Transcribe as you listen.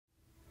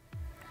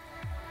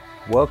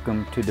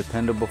Welcome to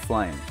Dependable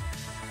Flame,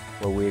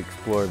 where we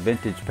explore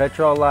vintage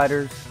petrol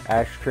lighters,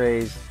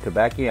 ashtrays,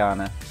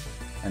 tobacconiana,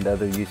 and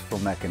other useful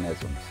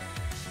mechanisms.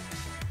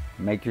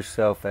 Make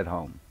yourself at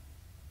home.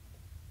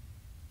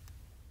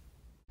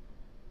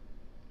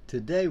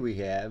 Today we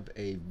have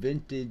a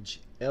vintage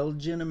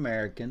Elgin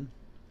American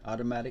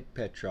automatic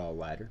petrol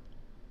lighter,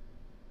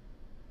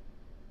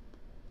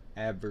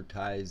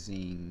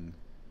 advertising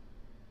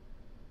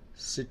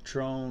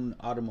CITROEN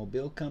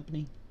Automobile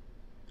Company.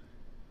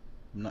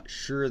 I'm not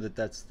sure that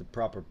that's the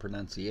proper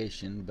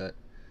pronunciation, but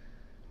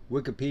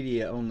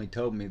Wikipedia only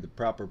told me the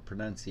proper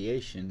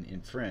pronunciation in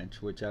French,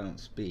 which I don't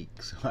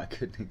speak, so I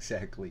couldn't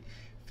exactly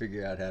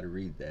figure out how to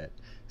read that.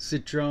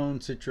 CITROEN,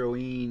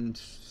 CITROEN,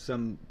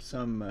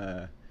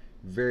 some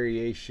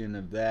variation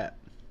of that.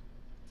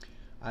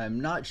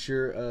 I'm not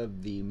sure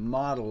of the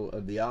model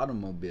of the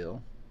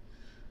automobile.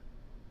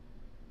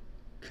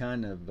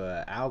 Kind of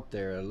out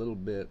there, a little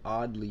bit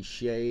oddly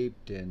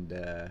shaped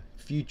and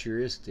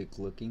futuristic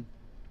looking.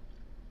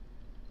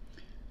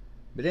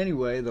 But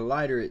anyway, the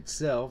lighter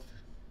itself,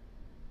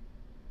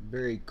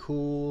 very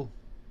cool,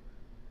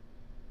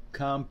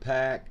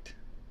 compact,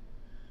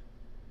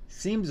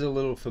 seems a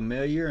little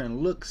familiar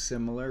and looks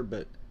similar,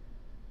 but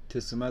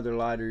to some other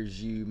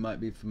lighters you might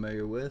be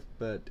familiar with,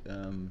 but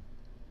I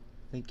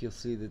think you'll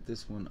see that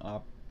this one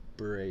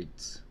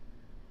operates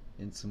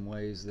in some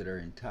ways that are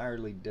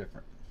entirely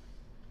different.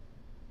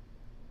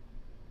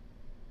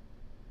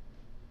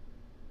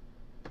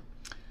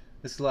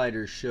 This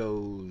lighter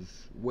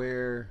shows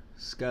wear,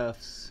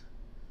 scuffs,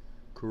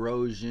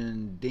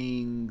 corrosion,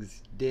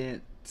 dings,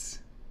 dents.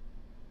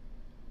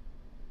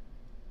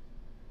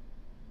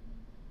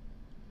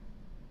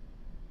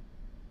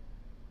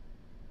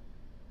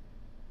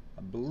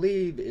 I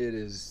believe it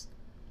is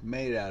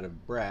made out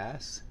of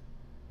brass,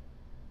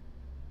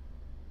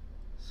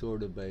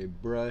 sort of a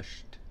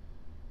brushed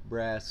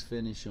brass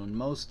finish on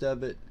most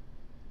of it,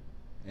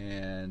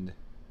 and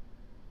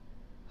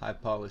high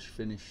polish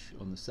finish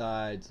on the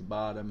sides, the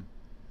bottom,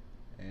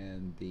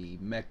 and the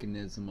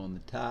mechanism on the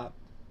top,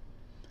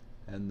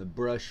 and the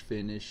brush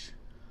finish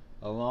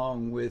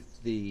along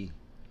with the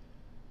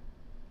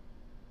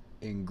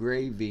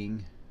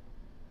engraving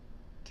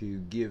to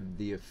give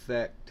the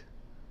effect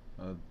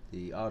of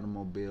the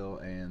automobile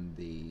and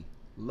the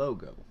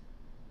logo.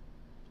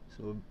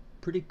 So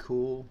pretty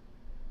cool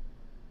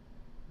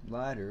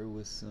lighter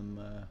with some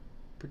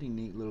pretty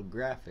neat little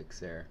graphics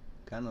there.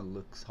 Kind of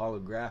looks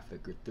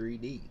holographic or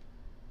 3D.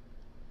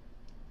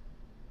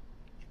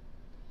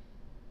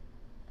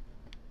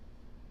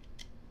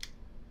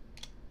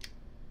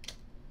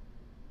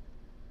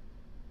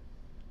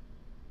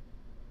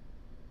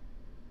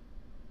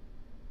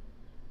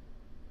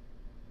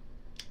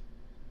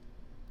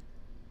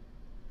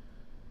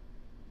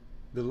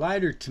 The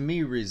lighter to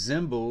me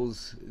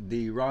resembles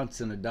the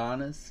Ronson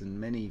Adonis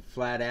and many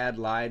flat ad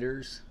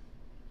lighters,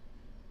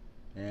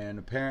 and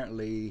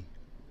apparently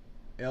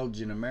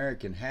Elgin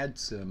American had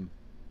some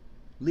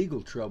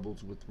legal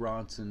troubles with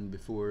Ronson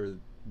before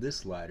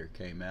this lighter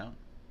came out.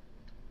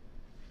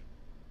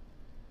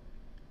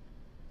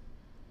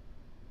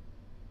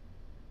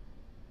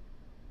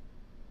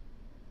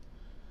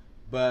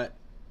 But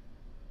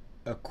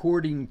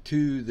according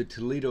to the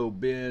Toledo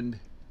Bend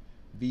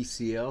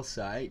VCL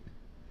site,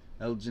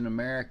 Elgin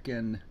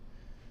American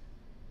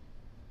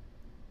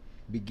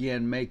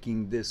began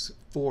making this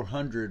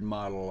 400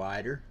 model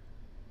lighter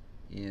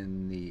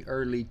in the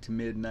early to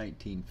mid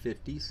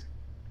 1950s.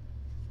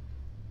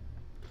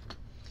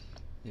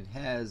 It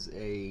has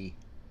a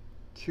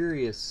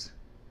curious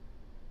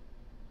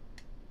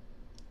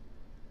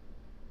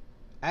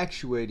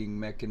actuating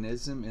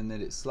mechanism in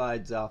that it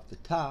slides off the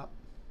top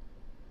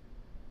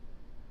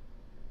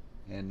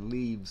and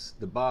leaves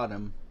the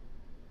bottom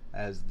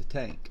as the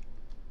tank.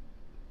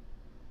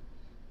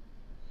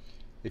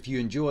 If you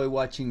enjoy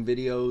watching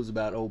videos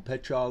about old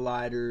petrol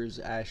lighters,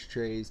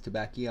 ashtrays,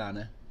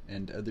 tobacconiana,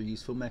 and other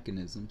useful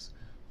mechanisms,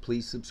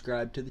 please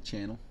subscribe to the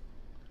channel.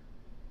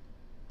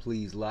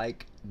 Please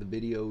like the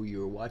video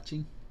you're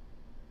watching.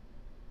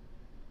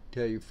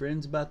 Tell your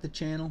friends about the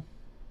channel.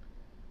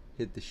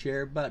 Hit the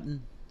share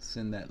button.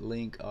 Send that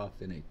link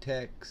off in a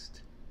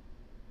text,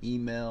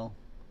 email,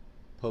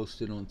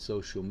 post it on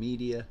social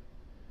media,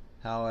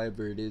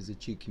 however it is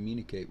that you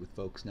communicate with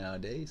folks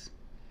nowadays,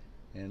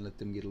 and let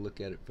them get a look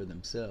at it for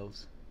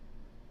themselves.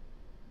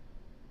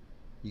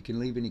 You can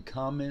leave any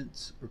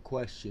comments or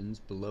questions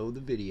below the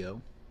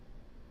video.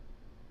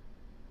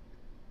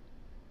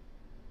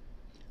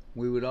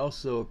 We would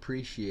also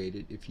appreciate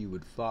it if you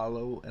would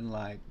follow and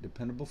like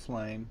Dependable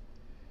Flame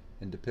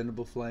and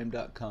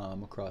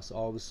DependableFlame.com across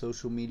all the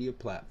social media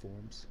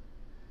platforms.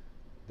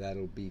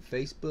 That'll be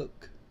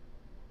Facebook,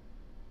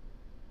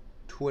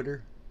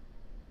 Twitter,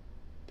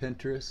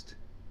 Pinterest,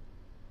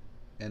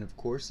 and of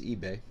course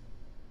eBay.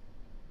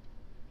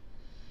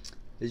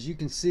 As you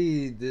can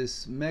see,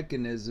 this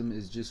mechanism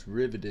is just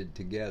riveted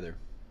together.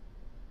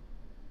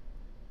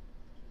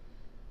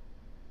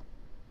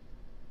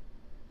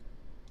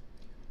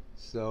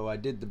 So I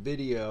did the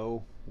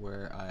video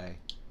where I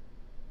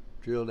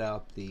drilled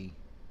out the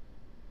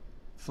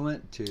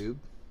flint tube,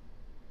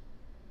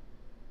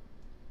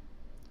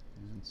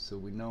 and so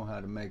we know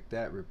how to make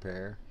that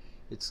repair.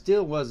 It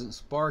still wasn't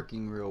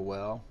sparking real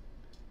well,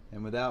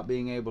 and without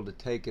being able to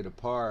take it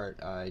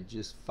apart, I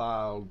just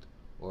filed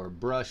or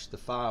brushed the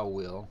file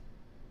wheel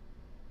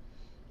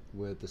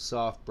with a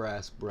soft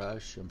brass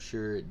brush. I'm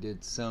sure it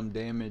did some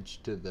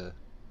damage to the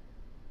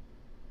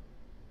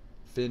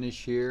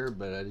finish here,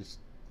 but I just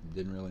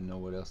didn't really know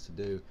what else to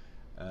do.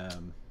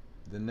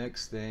 The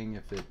next thing,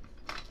 if it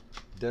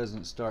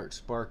doesn't start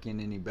sparking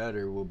any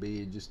better, will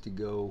be just to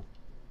go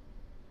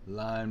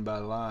line by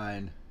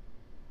line,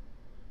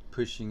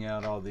 pushing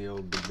out all the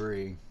old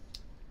debris.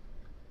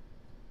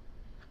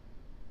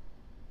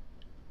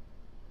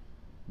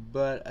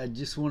 But I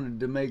just wanted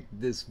to make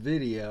this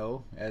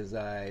video, as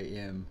I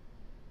am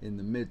in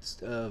the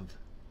midst of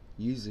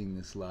using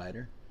this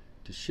lighter,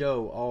 to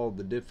show all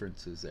the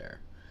differences there.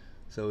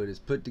 So it is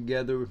put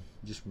together,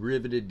 just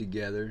riveted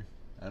together.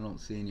 I don't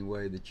see any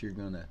way that you're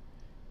gonna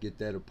get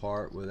that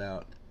apart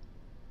without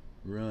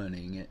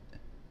ruining it.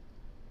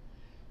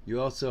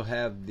 You also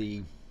have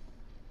the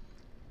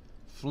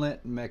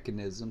flint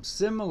mechanism,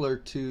 similar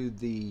to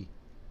the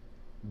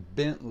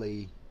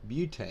Bentley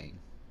butane,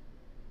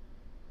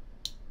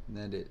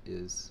 that it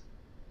is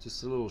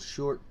just a little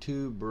short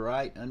tube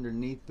right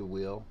underneath the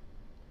wheel,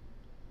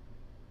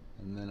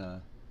 and then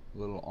a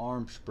little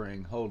arm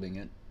spring holding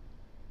it.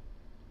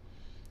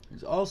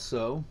 There's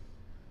also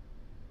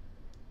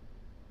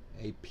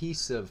a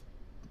piece of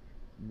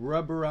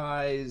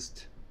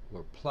rubberized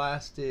or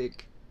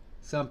plastic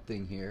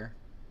something here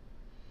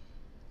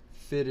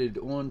fitted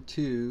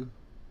onto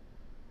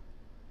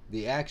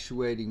the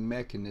actuating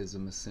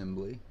mechanism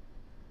assembly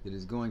that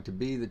is going to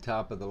be the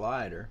top of the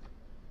lighter.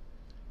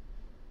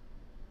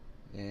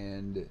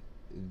 And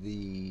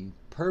the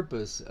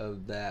purpose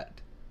of that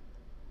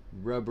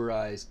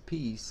rubberized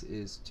piece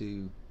is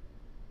to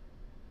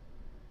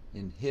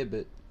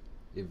inhibit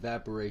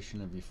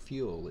evaporation of your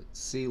fuel. It's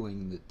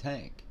sealing the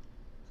tank.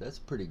 So that's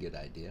a pretty good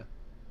idea.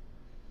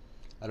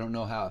 I don't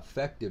know how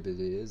effective it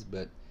is,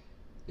 but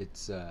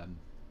it's at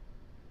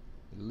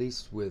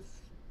least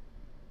with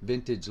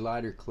vintage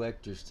lighter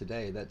collectors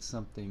today, that's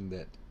something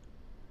that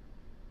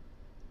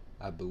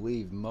I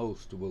believe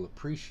most will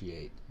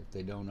appreciate if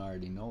they don't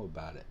already know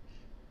about it.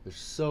 There's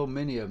so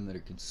many of them that are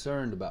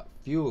concerned about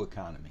fuel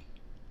economy.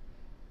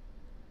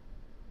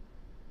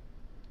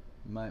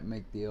 It might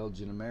make the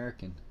Elgin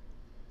American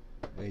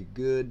a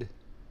good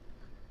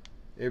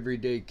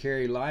everyday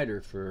carry lighter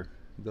for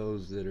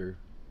those that are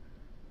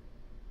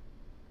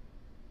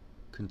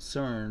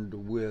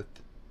concerned with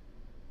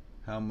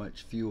how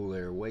much fuel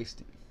they're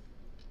wasting.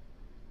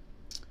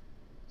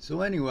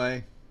 So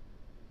anyway,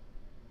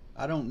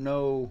 I don't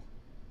know,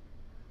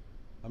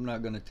 I'm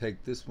not going to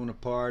take this one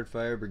apart. If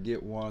I ever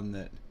get one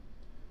that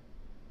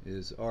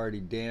is already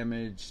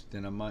damaged,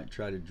 then I might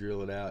try to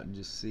drill it out and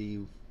just see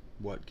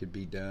what could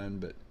be done.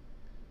 But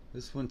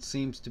this one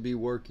seems to be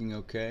working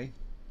okay,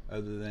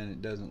 other than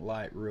it doesn't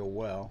light real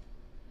well.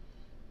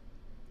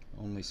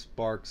 Only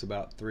sparks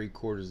about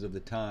 3/4 of the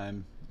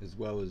time as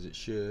well as it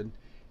should,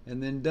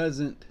 and then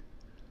doesn't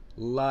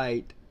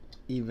light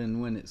even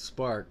when it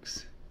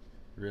sparks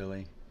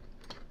really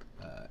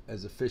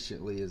as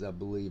efficiently as I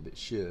believe it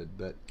should.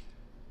 But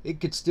it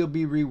could still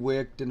be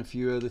rewicked and a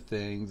few other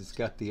things. It's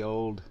got the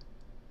old,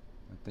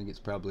 I think it's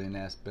probably an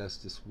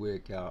asbestos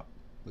wick out.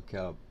 Look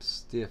how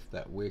stiff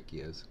that wick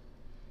is.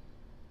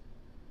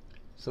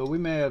 So we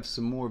may have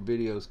some more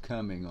videos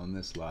coming on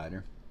this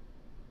lighter.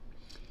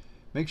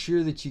 Make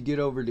sure that you get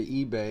over to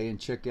eBay and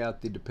check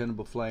out the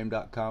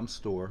DependableFlame.com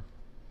store.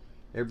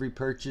 Every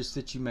purchase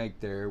that you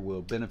make there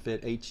will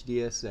benefit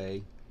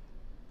HDSA,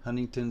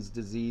 Huntington's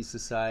Disease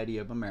Society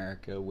of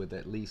America, with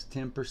at least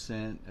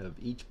 10% of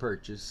each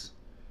purchase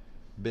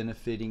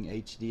benefiting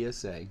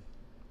HDSA.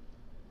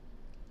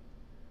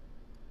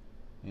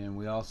 And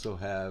we also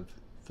have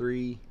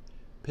 3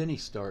 penny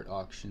start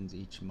auctions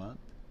each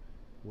month,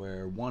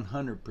 where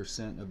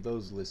 100% of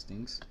those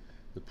listings,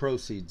 the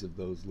proceeds of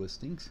those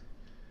listings,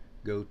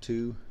 go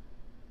to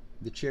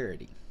the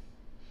charity.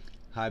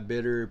 High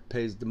bidder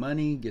pays the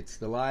money, gets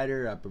the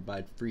lighter, I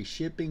provide free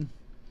shipping,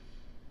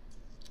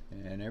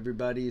 and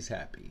everybody is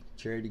happy.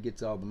 Charity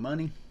gets all the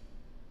money.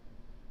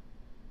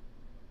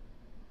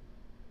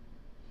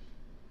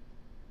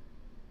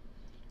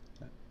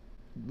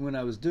 When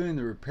I was doing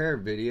the repair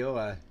video,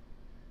 I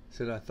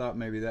said I thought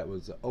maybe that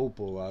was an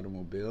Opel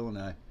automobile, and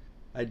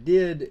I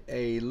did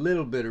a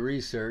little bit of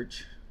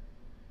research,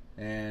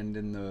 and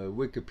in the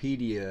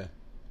Wikipedia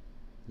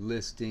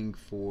listing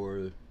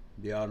for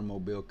the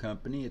automobile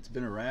company, it's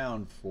been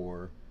around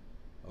for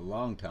a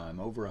long time,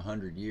 over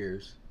 100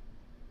 years,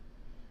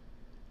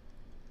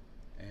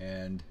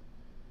 and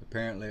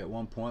apparently at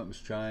one point was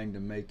trying to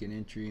make an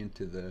entry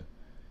into the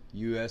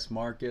US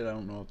market. I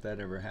don't know if that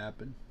ever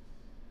happened.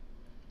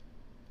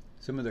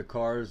 Some of their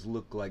cars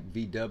look like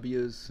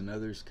VWs and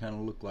others kind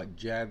of look like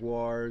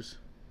Jaguars.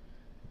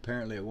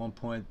 Apparently at one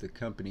point the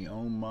company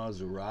owned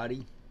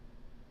Maserati.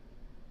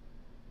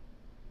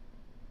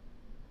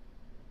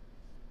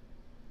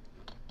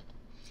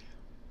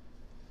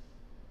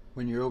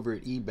 When you're over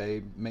at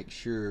eBay, make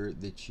sure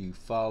that you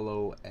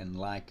follow and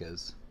like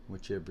us,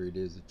 whichever it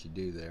is that you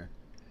do there,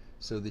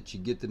 so that you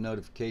get the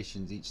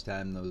notifications each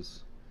time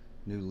those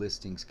new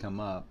listings come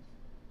up.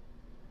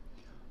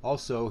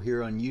 Also,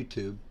 here on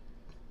YouTube,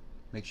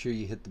 make sure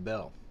you hit the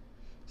bell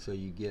so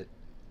you get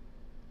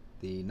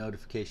the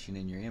notification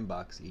in your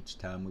inbox each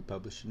time we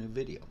publish a new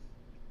video,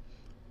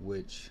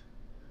 which,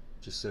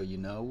 just so you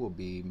know, will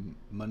be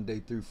Monday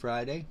through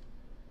Friday,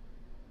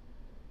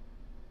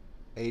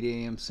 8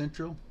 a.m.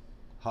 Central,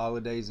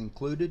 holidays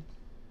included.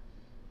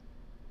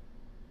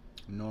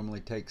 We normally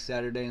take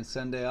Saturday and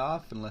Sunday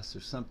off unless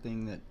there's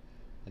something that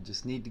I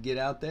just need to get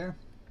out there.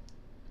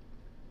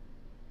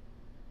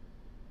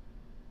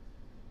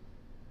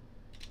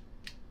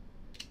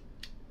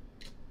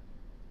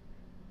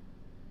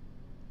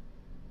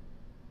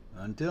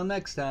 Until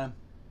next time.